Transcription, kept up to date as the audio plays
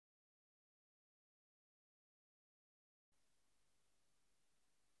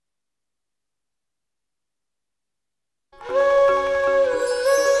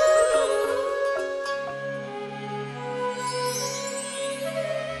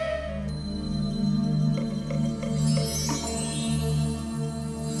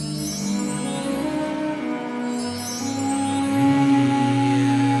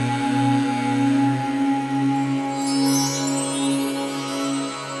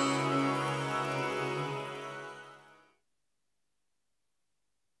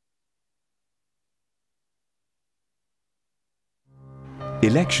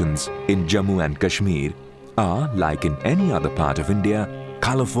Elections in Jammu and Kashmir are, like in any other part of India,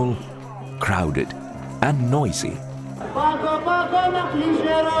 colourful, crowded and noisy.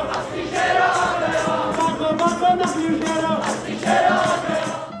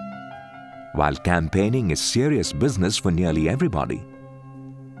 While campaigning is serious business for nearly everybody,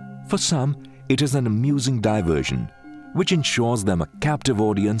 for some it is an amusing diversion which ensures them a captive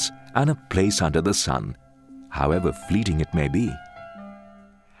audience and a place under the sun, however fleeting it may be.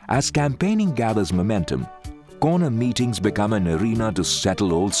 As campaigning gathers momentum, corner meetings become an arena to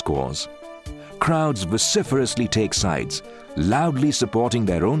settle old scores. Crowds vociferously take sides, loudly supporting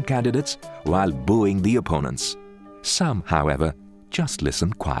their own candidates while booing the opponents. Some, however, just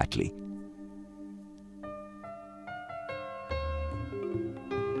listen quietly.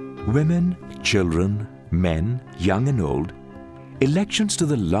 Women, children, men, young and old, elections to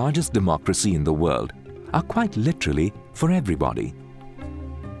the largest democracy in the world are quite literally for everybody.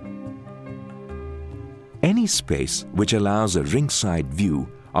 Any space which allows a ringside view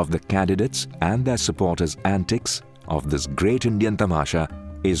of the candidates and their supporters' antics of this great Indian tamasha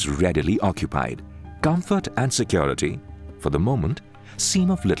is readily occupied. Comfort and security, for the moment,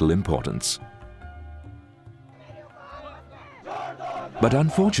 seem of little importance. But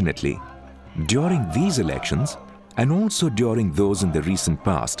unfortunately, during these elections, and also during those in the recent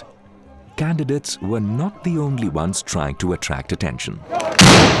past, candidates were not the only ones trying to attract attention.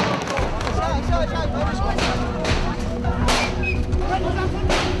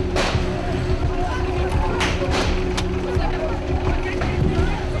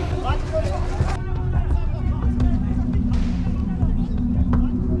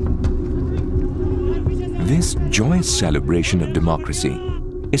 This joyous celebration of democracy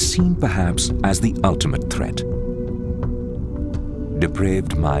is seen perhaps as the ultimate threat.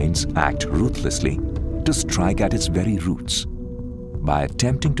 Depraved minds act ruthlessly to strike at its very roots by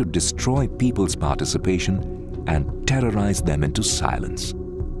attempting to destroy people's participation and terrorize them into silence.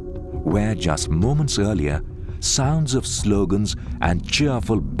 Where just moments earlier, sounds of slogans and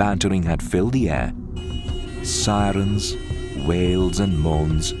cheerful bantering had filled the air, sirens, wails and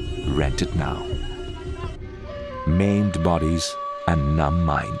moans rent it now. Maimed bodies and numb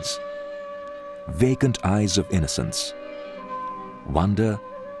minds, vacant eyes of innocence, wonder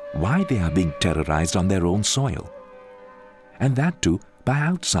why they are being terrorized on their own soil. And that too by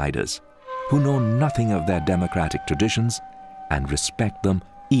outsiders who know nothing of their democratic traditions and respect them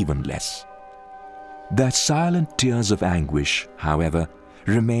even less. Their silent tears of anguish, however,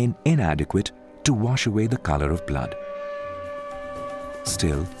 remain inadequate to wash away the color of blood.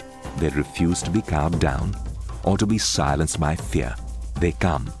 Still, they refuse to be cowed down or to be silenced by fear. They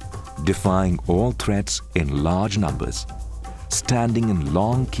come, defying all threats in large numbers, standing in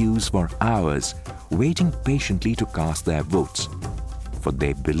long queues for hours, waiting patiently to cast their votes, for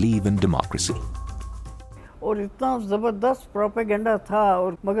they believe in democracy. और इतना ज़बरदस्त propaganda था,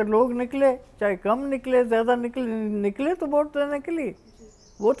 और मगर लोग निकले, चाहे कम निकले, ज़्यादा निकले तो वोट देने के लिए।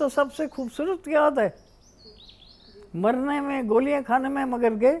 वो तो सबसे खूबसूरत याद है। मरने में, गोलियां खाने में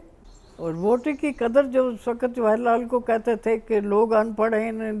मगर गए। और वोट की कदर जो उस वक्त जवाहरलाल को कहते थे कि लोग अनपढ़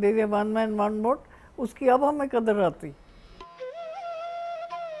हैं, दीजिए वन मैन वन वोट, उसकी अब हमें कदर आती।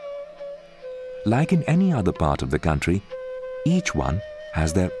 Like in any other part of the country, each one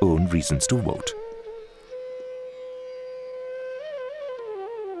has their own reasons to vote.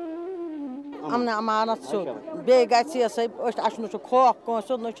 Amna amanat so be gasi asay ashnu so khok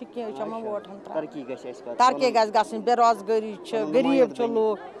konso no chiki chama vot hantra tarke gas gasin berozgari ch garib ch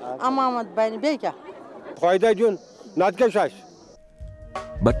log amamat bani be kya fayda jun nat ke shash.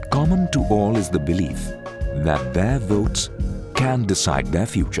 But common to all is the belief that their votes can decide their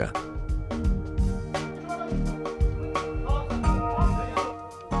future.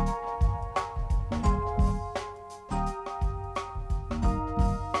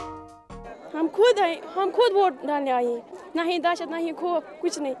 हम खुद vote डालने आए हैं, ना ही दहशत ना ही खौफ,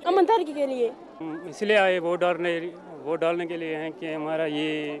 कुछ नहीं, अमन तरक्की के लिए। इसलिए आए वोट डालने के लिए हैं कि हमारा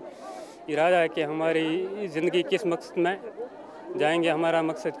ये इरादा है कि हमारी ज़िंदगी किस मकसद में जाएंगे। हमारा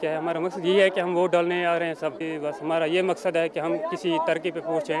मकसद क्या है? हमारा मकसद ये है कि हम वोट डालने आ रहे हैं सब, बस हमारा ये मकसद है कि हम किसी तरक्की पे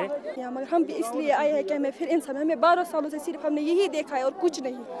पहुँचें। हम भी इसलिए आए हैं कि हमें फिर इंसाफ, हमें 12 सालों से सिर्फ हमने यही देखा है और कुछ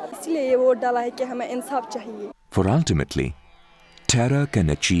नहीं, इसलिए ये वोट डाला है कि हमें इंसाफ चाहिए। For ultimately, terror can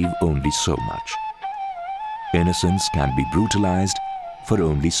achieve only so much. Innocence can be brutalized for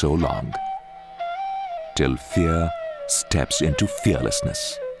only so long, till fear steps into fearlessness.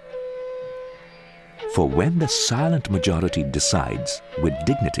 For when the silent majority decides with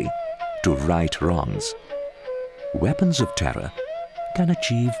dignity to right wrongs, weapons of terror can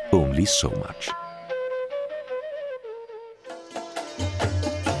achieve only so much.